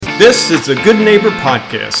This is the Good Neighbor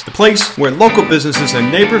Podcast, the place where local businesses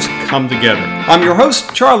and neighbors come together. I'm your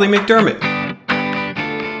host, Charlie McDermott.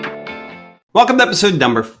 Welcome to episode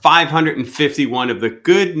number 551 of the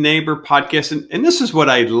Good Neighbor Podcast. And this is what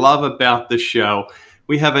I love about the show.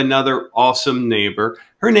 We have another awesome neighbor.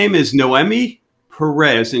 Her name is Noemi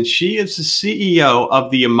Perez, and she is the CEO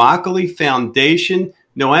of the Immokalee Foundation.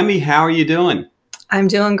 Noemi, how are you doing? I'm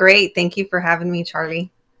doing great. Thank you for having me,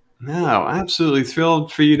 Charlie. No, absolutely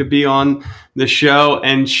thrilled for you to be on the show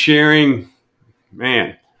and sharing,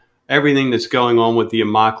 everything that's going on with the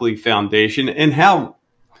Immokalee Foundation and how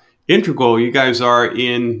integral you guys are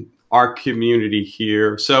in our community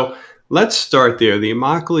here. So let's start there. The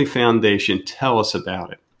Immokalee Foundation, tell us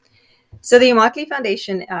about it. So the Immokalee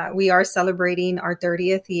Foundation, we are celebrating our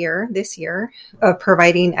 30th year this year of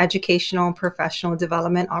providing educational and professional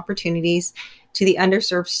development opportunities to the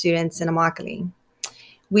underserved students in Immokalee.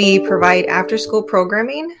 We provide after-school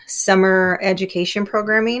programming, summer education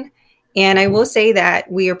programming, and I will say that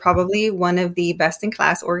we are probably one of the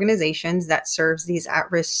best-in-class organizations that serves these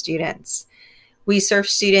at-risk students. We serve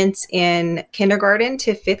students in kindergarten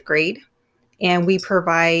to fifth grade, and we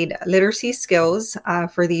provide literacy skills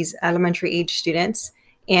for these elementary age students.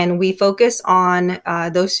 And we focus on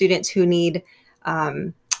those students who need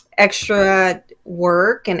extra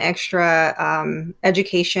work and extra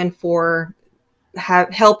education for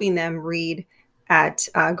helping them read at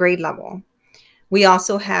grade level. We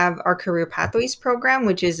also have our Career Pathways program,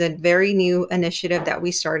 which is a very new initiative that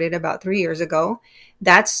we started about 3 years ago.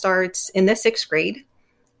 That starts in the sixth grade.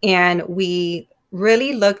 And we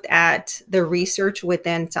really looked at the research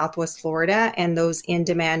within Southwest Florida and those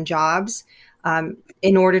in-demand jobs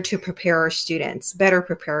in order to better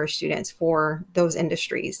prepare our students for those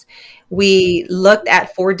industries. We looked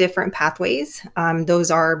at 4 different pathways.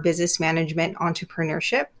 Those are business management,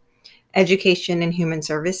 entrepreneurship, education and human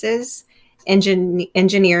services,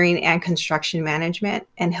 engineering and construction management,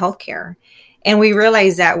 and healthcare. And we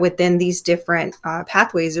realized that within these different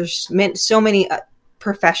pathways, there's so many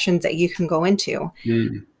professions that you can go into.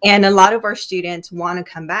 And a lot of our students want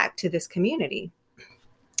to come back to this community.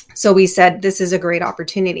 So we said, this is a great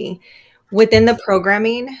opportunity. Within the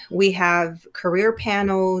programming, we have career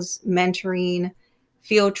panels, mentoring,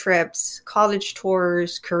 field trips, college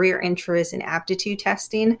tours, career interest, and aptitude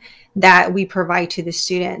testing that we provide to the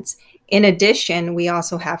students. In addition, we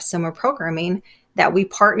also have summer programming that we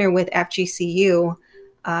partner with FGCU,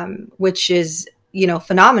 which is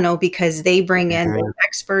phenomenal because they bring in those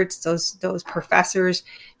experts, those professors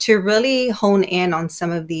to really hone in on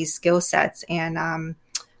some of these skill sets and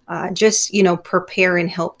just prepare and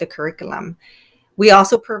help the curriculum. We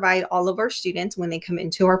also provide all of our students, when they come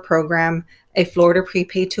into our program, a Florida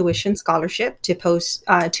prepaid tuition scholarship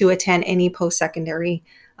to attend any post-secondary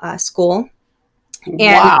school. And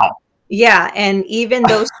wow. Yeah. And even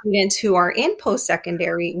those students who are in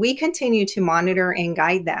post-secondary, we continue to monitor and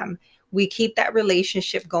guide them. We keep that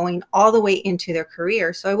relationship going all the way into their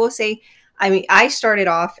career. So I will say, I started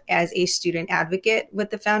off as a student advocate with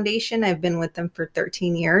the foundation. I've been with them for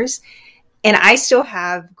 13 years, and I still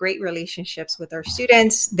have great relationships with our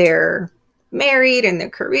students. They're married in their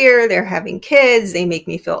career. They're having kids. They make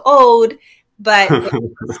me feel old, but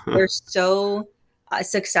they're so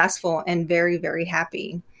successful and very, very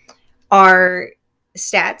happy. Our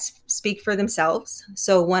stats speak for themselves.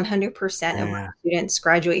 So 100% of our students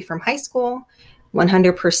graduate from high school.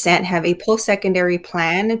 100% have a post-secondary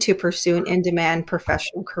plan to pursue an in-demand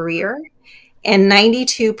professional career. And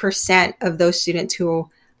 92% of those students who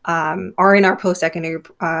are in our post-secondary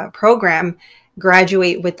program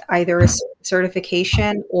graduate with either a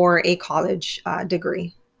certification or a college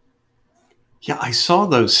degree. Yeah, I saw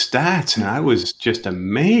those stats and I was just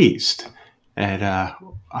amazed at,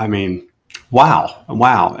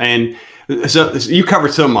 wow. And so you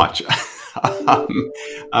covered so much.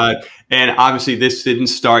 And obviously this didn't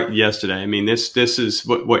start yesterday. This is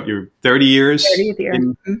what your 30 years? 30th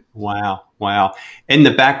year. Wow. In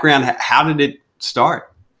the background, how did it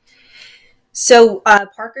start? So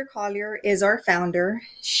Parker Collier is our founder.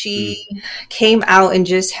 She came out and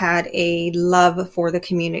just had a love for the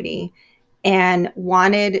community and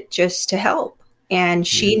wanted just to help. And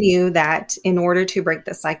she knew that in order to break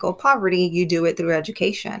the cycle of poverty, you do it through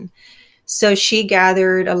education. So she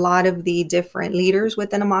gathered a lot of the different leaders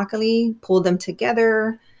within Immokalee, pulled them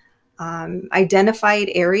together, identified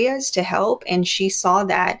areas to help. And she saw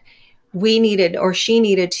that she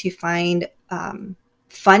needed to find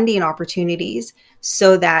funding opportunities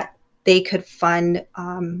so that they could fund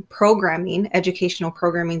educational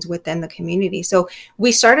programmings within the community. So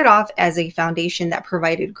we started off as a foundation that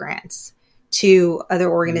provided grants to other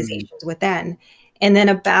organizations within. And then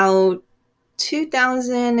about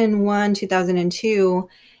 2001, 2002,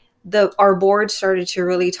 our board started to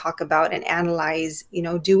really talk about and analyze,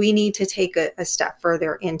 do we need to take a step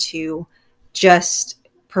further into just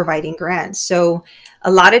providing grants? So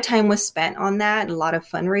a lot of time was spent on that. A lot of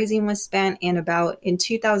fundraising was spent. And about in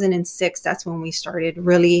 2006, that's when we started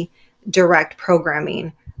really direct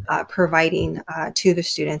programming, providing to the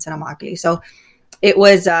students in Immokalee. So it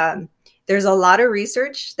was, there's a lot of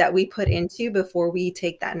research that we put into before we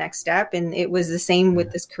take that next step. And it was the same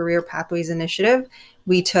with this Career Pathways Initiative.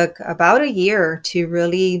 We took about a year to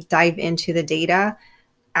really dive into the data,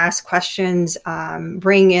 ask questions,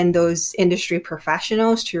 bring in those industry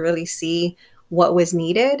professionals to really see what was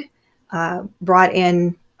needed, brought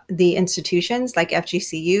in the institutions like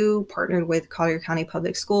FGCU, partnered with Collier County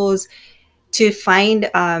Public Schools to find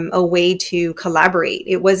a way to collaborate.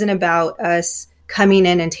 It wasn't about us coming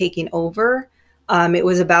in and taking over. It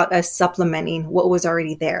was about us supplementing what was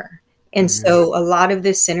already there. And so a lot of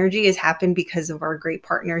this synergy has happened because of our great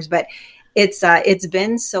partners, but it's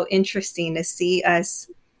been so interesting to see us,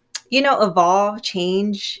 evolve,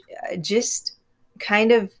 change, just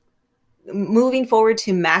kind of moving forward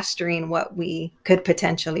to mastering what we could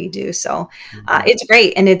potentially do. So it's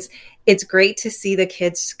great. And it's great to see the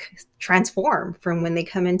kids transform from when they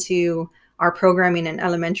come into our programming in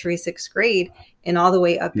elementary, 6th grade, and all the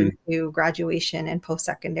way up into graduation and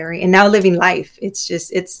post-secondary, and now living life. It's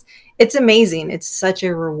just, it's amazing. It's such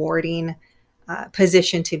a rewarding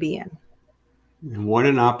position to be in. And what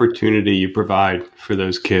an opportunity you provide for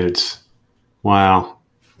those kids. Wow.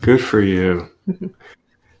 Good for you.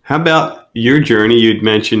 How about your journey? You'd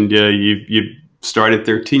mentioned you started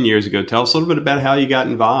 13 years ago. Tell us a little bit about how you got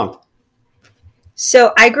involved.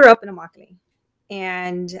 So I grew up in Immokalee,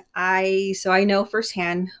 and I know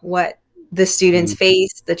firsthand what the students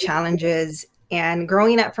face, the challenges, and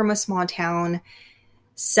growing up from a small town,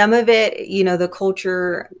 some of it, the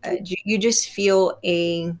culture, you just feel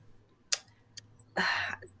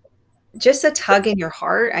just a tug in your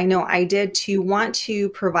heart. I know I did, to want to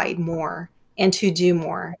provide more and to do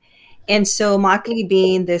more. And so Immokalee,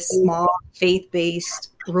 being this small faith-based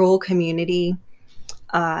rural community,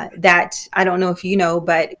 that I don't know if you know,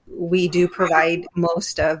 but we do provide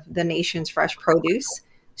most of the nation's fresh produce.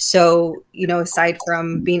 So, aside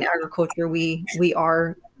from being agriculture, we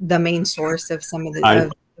are the main source of some of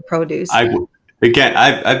the produce.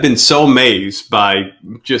 I've been so amazed by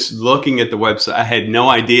just looking at the website. I had no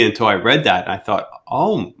idea until I read that. And I thought,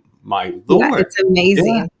 oh my Lord. Yeah, it's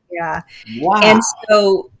amazing. Yeah. Wow. And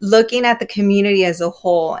so looking at the community as a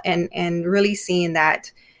whole and really seeing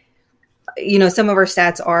that, some of our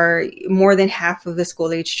stats are more than half of the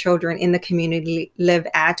school-age children in the community live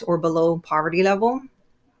at or below poverty level.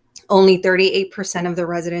 Only 38% of the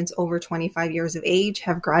residents over 25 years of age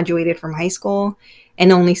have graduated from high school,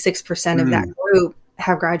 and only 6% of that group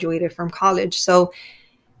have graduated from college. So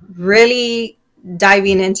really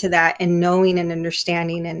diving into that and knowing and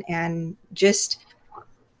understanding and just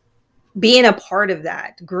being a part of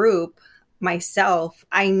that group myself,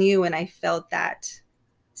 I knew and I felt that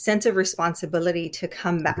sense of responsibility to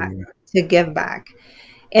come back, to give back.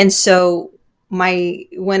 And so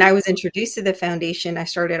when I was introduced to the foundation, I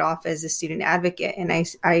started off as a student advocate, and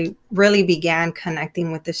I really began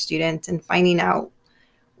connecting with the students and finding out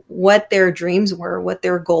what their dreams were, what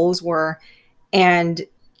their goals were, and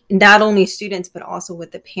not only students, but also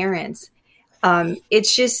with the parents.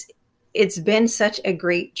 It's been such a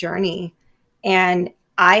great journey, and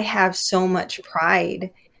I have so much pride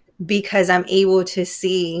because I'm able to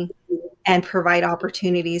see and provide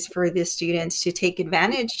opportunities for the students to take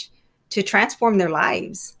advantage, to transform their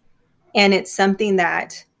lives. And it's something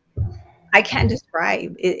that I can't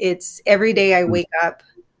describe. It's every day I wake up.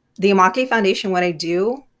 The Immokalee Foundation, what I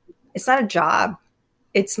do, it's not a job.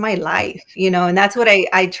 It's my life, and that's what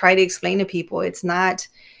I try to explain to people. It's not,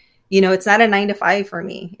 it's not a 9-to-5 for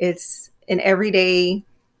me. It's an everyday,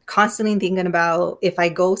 constantly thinking about if I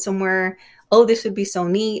go somewhere, oh, this would be so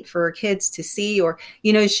neat for kids to see, or,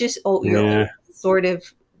 it's just, you're sort of,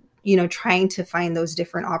 trying to find those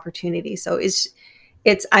different opportunities. So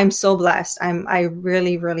I'm so blessed. I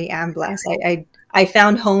really, really am blessed. I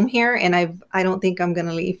found home here, and I don't think I'm going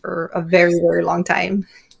to leave for a very, very long time.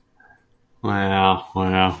 Wow.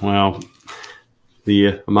 Well,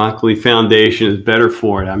 the Immokalee Foundation is better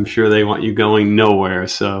for it. I'm sure they want you going nowhere.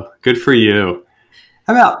 So good for you.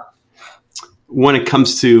 How about when it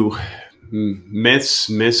comes to myths,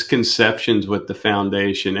 misconceptions with the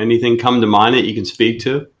foundation? Anything come to mind that you can speak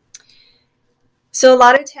to? So a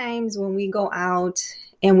lot of times when we go out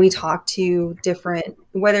and we talk to different,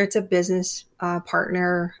 whether it's a business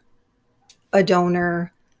partner, a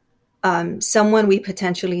donor, someone we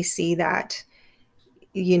potentially see that,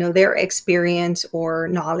 their experience or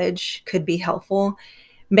knowledge could be helpful.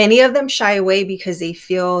 Many of them shy away because they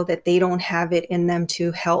feel that they don't have it in them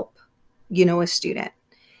to help, a student.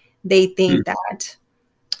 They think that,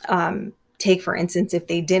 take for instance, if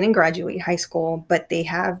they didn't graduate high school, but they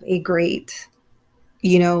have a great,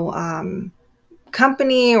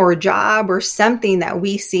 company or job or something that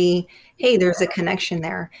we see, hey, there's a connection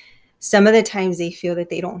there. Some of the times they feel that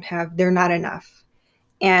they're not enough.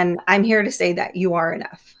 And I'm here to say that you are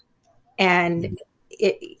enough. And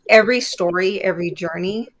every story, every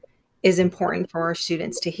journey is important for our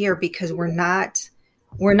students to hear, because we're not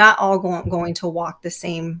all going to walk the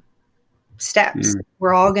same steps.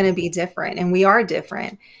 We're all going to be different, and we are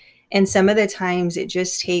different. And some of the times it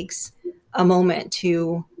just takes a moment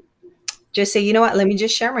to just say, you know what, let me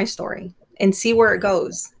just share my story and see where it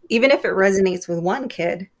goes. Even if it resonates with one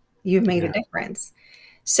kid, you've made a difference.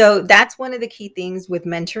 So that's one of the key things with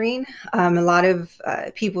mentoring. A lot of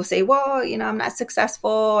people say, well, I'm not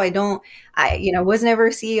successful. I was never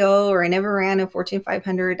a CEO, or I never ran a Fortune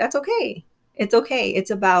 500. That's okay. It's okay.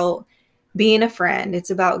 It's about being a friend.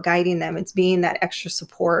 It's about guiding them. It's being that extra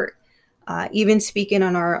support. Even speaking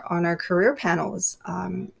on our career panels,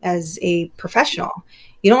 as a professional,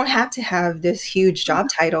 you don't have to have this huge job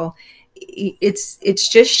title. It's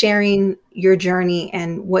just sharing your journey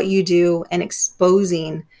and what you do and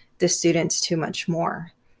exposing the students to much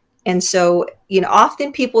more. And so,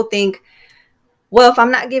 often people think, well, if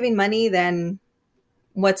I'm not giving money, then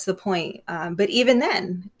what's the point? But even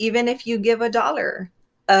then, even if you give $1,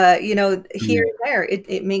 here and there,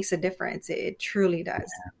 it makes a difference. It truly does.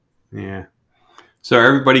 Yeah. So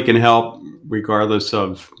everybody can help regardless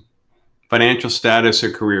of financial status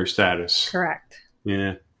or career status. Correct.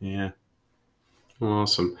 Yeah.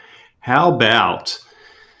 Awesome. How about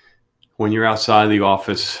when you're outside the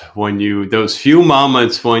office, those few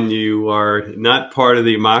moments when you are not part of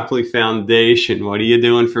the Immokalee Foundation, what are you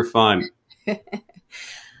doing for fun?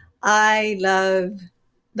 I love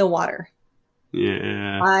the water.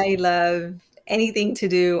 Yeah. I love anything to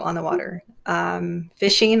do on the water.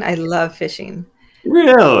 Fishing. I love fishing.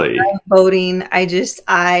 Really? Boating.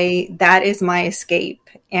 That is my escape.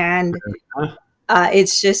 And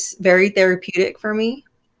it's just very therapeutic for me.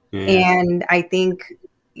 Yeah. And I think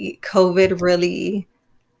COVID really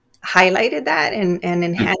highlighted that and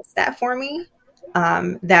enhanced that for me.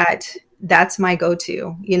 That's my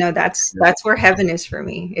go-to. That's where heaven is for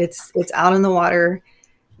me. It's out on the water,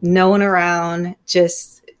 no one around,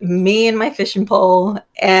 just me and my fishing pole,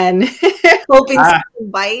 and hoping someone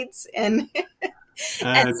bites and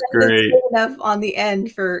that's great enough on the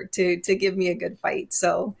end to give me a good fight.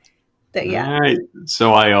 So all right.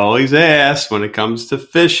 So I always ask, when it comes to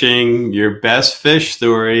fishing, your best fish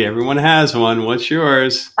story. Everyone has one. What's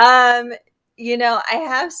yours? I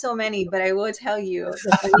have so many, but I will tell you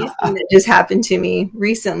the funniest thing that just happened to me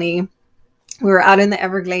recently. We were out in the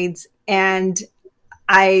Everglades, and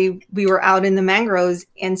we were out in the mangroves.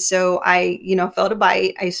 And so I, felt a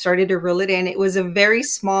bite. I started to reel it in. It was a very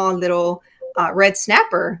small little red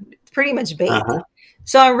snapper, pretty much bait. Uh-huh.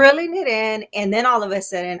 So I'm reeling it in. And then all of a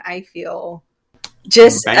sudden I feel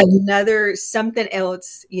just another something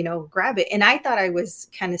else, grab it. And I thought I was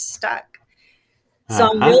kind of stuck. So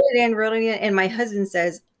I'm reeling in. And my husband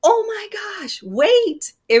says, oh my gosh,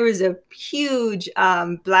 wait. It was a huge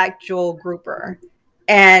black jewel grouper.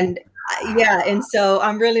 And and so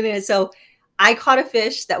I'm reeling in. So I caught a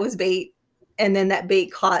fish that was bait, and then that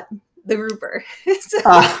bait caught the grouper. So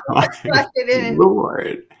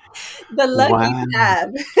Lord. The lucky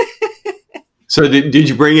tab. So did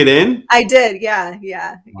you bring it in? I did. Yeah.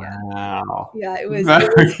 Wow. Yeah, it was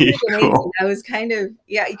very cool. I was kind of,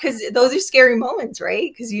 because those are scary moments,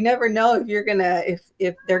 right? Because you never know if you're gonna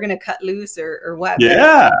if they're gonna cut loose or what.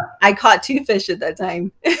 Yeah. But I caught 2 fish at that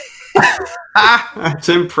time. That's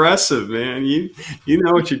impressive, man. You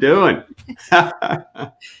know what you're doing. How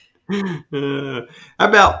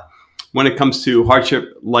about when it comes to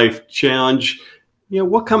hardship life challenge?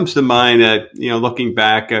 What comes to mind that, looking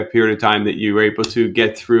back a period of time that you were able to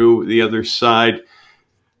get through the other side,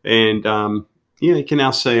 and you can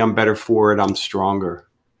now say, I'm better for it, I'm stronger.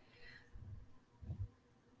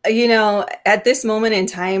 At this moment in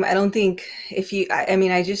time, I don't think I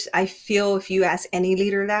feel if you ask any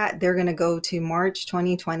leader that, they're going to go to March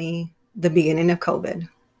 2020, the beginning of COVID.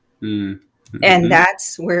 Mm-hmm. And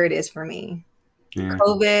that's where it is for me. Yeah.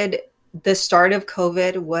 The start of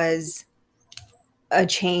COVID was a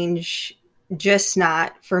change, just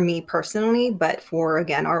not for me personally, but for,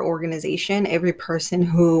 again, our organization, every person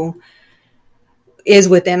who is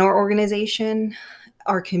within our organization,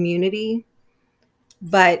 our community.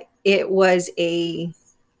 But it was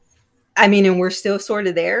I mean, and we're still sort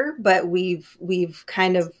of there, but we've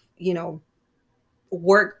kind of,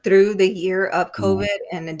 worked through the year of COVID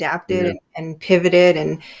and adapted and pivoted.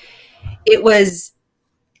 And it was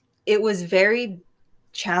very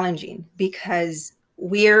challenging because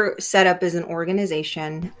we're set up as an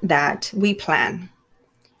organization that we plan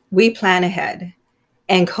ahead,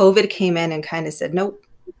 and COVID came in and kind of said, nope,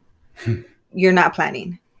 you're not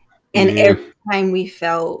planning. And every time we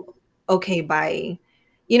felt okay by,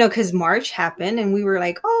 because March happened and we were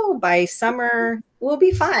like, oh, by summer, we'll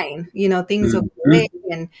be fine. Things will be great,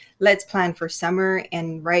 and let's plan for summer.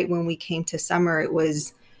 And right when we came to summer, it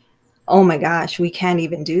was, oh my gosh, we can't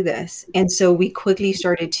even do this. And so we quickly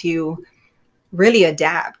started to really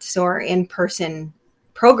adapt. So our in-person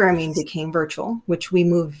programming became virtual, which we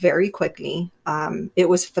moved very quickly. It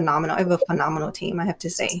was phenomenal. I have a phenomenal team, I have to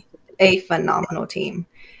say, a phenomenal team.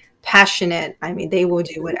 Passionate. I mean, they will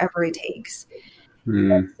do whatever it takes.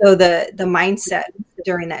 So the mindset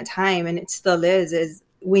during that time, and it still is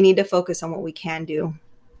we need to focus on what we can do,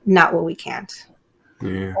 not what we can't.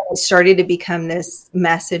 It started to become this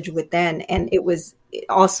message within, and it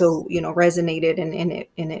also, resonated,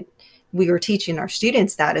 and it we were teaching our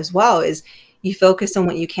students that as well, is you focus on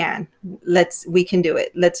what you can. We can do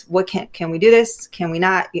it. Can we do this? Can we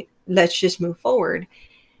not? Let's just move forward.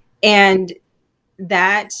 And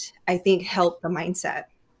that, I think, helped the mindset.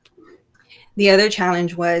 The other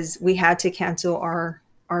challenge was we had to cancel our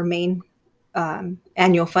main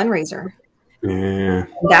annual fundraiser.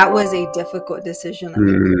 That was a difficult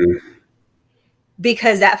decision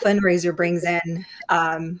because that fundraiser brings in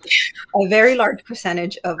a very large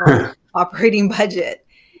percentage of our operating budget.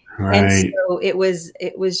 Right. And so it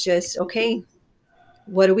was just, okay,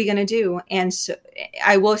 what are we going to do? And so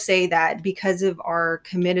I will say that because of our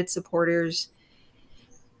committed supporters,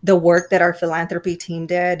 the work that our philanthropy team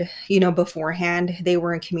did, beforehand, they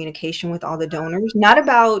were in communication with all the donors, not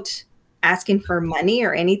about asking for money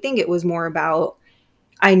or anything. It was more about,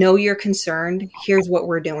 I know you're concerned. Here's what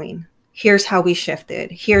we're doing. Here's how we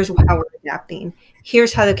shifted. Here's how we're adapting.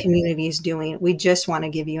 Here's how the community is doing. We just want to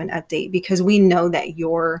give you an update because we know that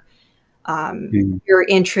your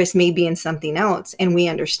interest may be in something else, and we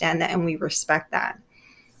understand that and we respect that.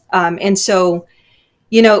 And so,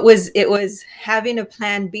 it was having a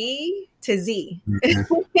plan B to Z. And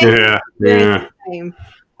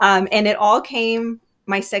it all came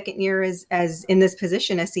my second year as in this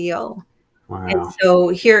position as CEO. Wow. And so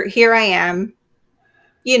here I am,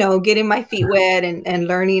 getting my feet wet and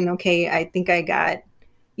learning, okay, I think I got,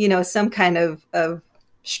 some kind of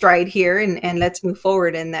stride here and let's move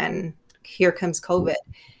forward. And then here comes COVID.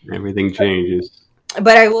 Everything changes.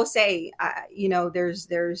 But I will say,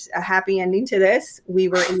 there's a happy ending to this. We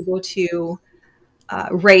were able to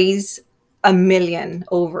raise $1 million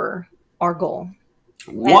over our goal.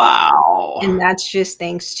 Wow. And that's just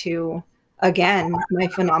thanks to, again, my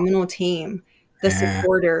phenomenal team, the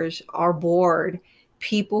supporters, our board,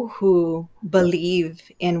 people who believe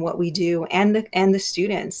in what we do, and the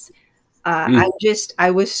students. I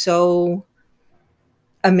was so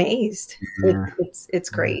amazed. It's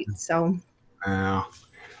great. So.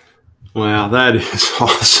 Wow, that is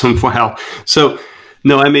awesome. Wow. So,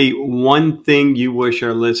 Noemi, one thing you wish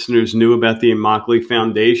our listeners knew about the Immokalee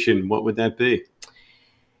Foundation, what would that be?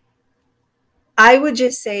 I would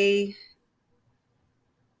just say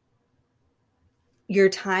your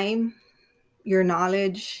time, your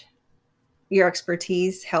knowledge, your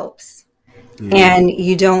expertise helps. And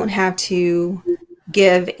you don't have to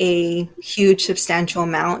give a huge, substantial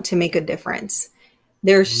amount to make a difference.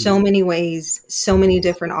 There's so many ways, so many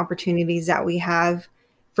different opportunities that we have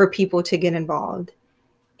for people to get involved.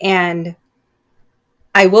 And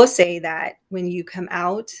I will say that when you come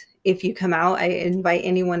out, if you come out, I invite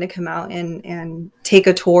anyone to come out and take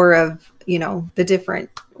a tour of, the different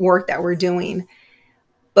work that we're doing.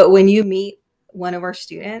 But when you meet one of our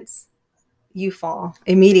students, you fall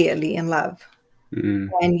immediately in love.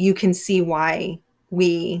 And you can see why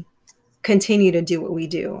we continue to do what we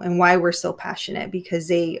do and why we're so passionate, because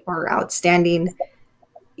they are outstanding,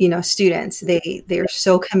 students. They're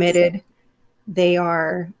so committed. They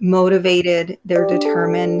are motivated. They're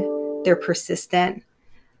determined. They're persistent.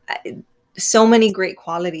 So many great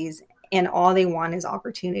qualities, and all they want is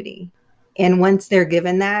opportunity. And once they're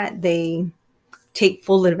given that, they take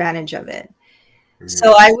full advantage of it.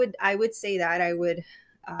 So I would say that I would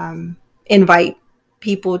invite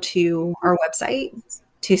people to our website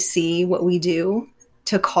to see what we do,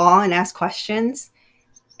 to call and ask questions,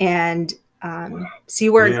 and see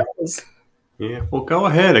where it goes. Yeah, well, go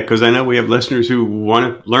ahead, because I know we have listeners who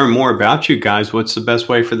want to learn more about you guys. What's the best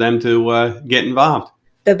way for them to get involved?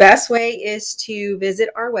 The best way is to visit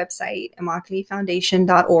our website,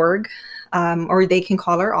 immokalee-foundation.org, or they can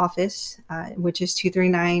call our office, which is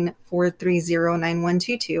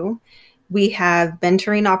 239-430-9122. We have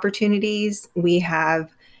mentoring opportunities. We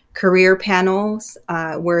have career panels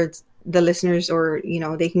where the listeners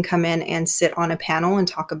they can come in and sit on a panel and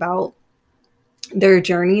talk about their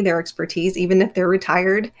journey, their expertise. Even if they're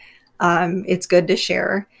retired, it's good to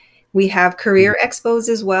share. We have career expos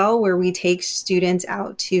as well, where we take students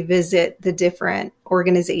out to visit the different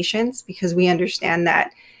organizations, because we understand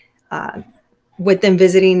that with them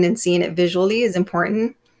visiting and seeing it visually is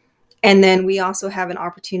important. And then we also have an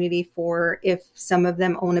opportunity for, if some of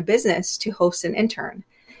them own a business, to host an intern.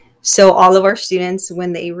 So all of our students,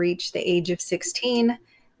 when they reach the age of 16,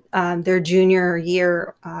 their junior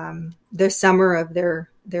year, the summer of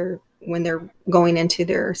when they're going into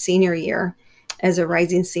their senior year as a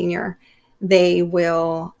rising senior, they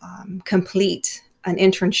will complete an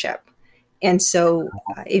internship. And so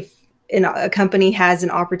if a company has an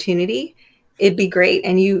opportunity, it'd be great.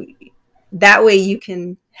 And that way you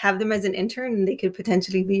can have them as an intern, and they could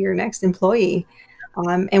potentially be your next employee.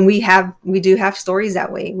 And we do have stories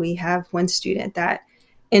that way. We have one student that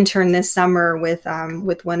interned this summer with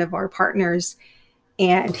one of our partners,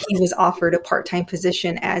 and he was offered a part-time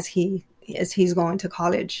position as he's going to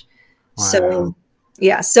college. Wow. So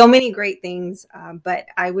yeah, so many great things. But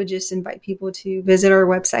I would just invite people to visit our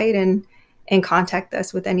website and contact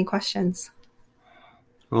us with any questions.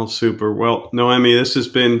 Well, super. Well, Noemi, this has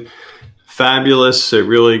been fabulous. I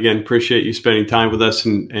really, again, appreciate you spending time with us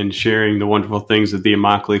and sharing the wonderful things that the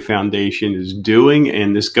Immokalee Foundation is doing.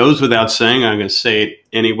 And this goes without saying. I'm going to say it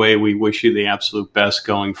anyway. We wish you the absolute best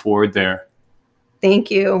going forward there.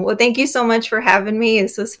 Thank you. Well, thank you so much for having me.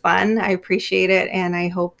 This was fun. I appreciate it. And I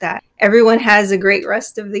hope that everyone has a great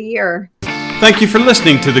rest of the year. Thank you for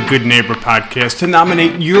listening to the Good Neighbor Podcast. To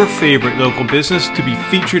nominate your favorite local business to be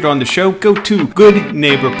featured on the show, go to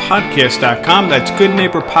goodneighborpodcast.com. That's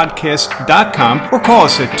goodneighborpodcast.com, or call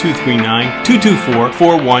us at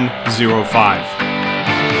 239-224-4105.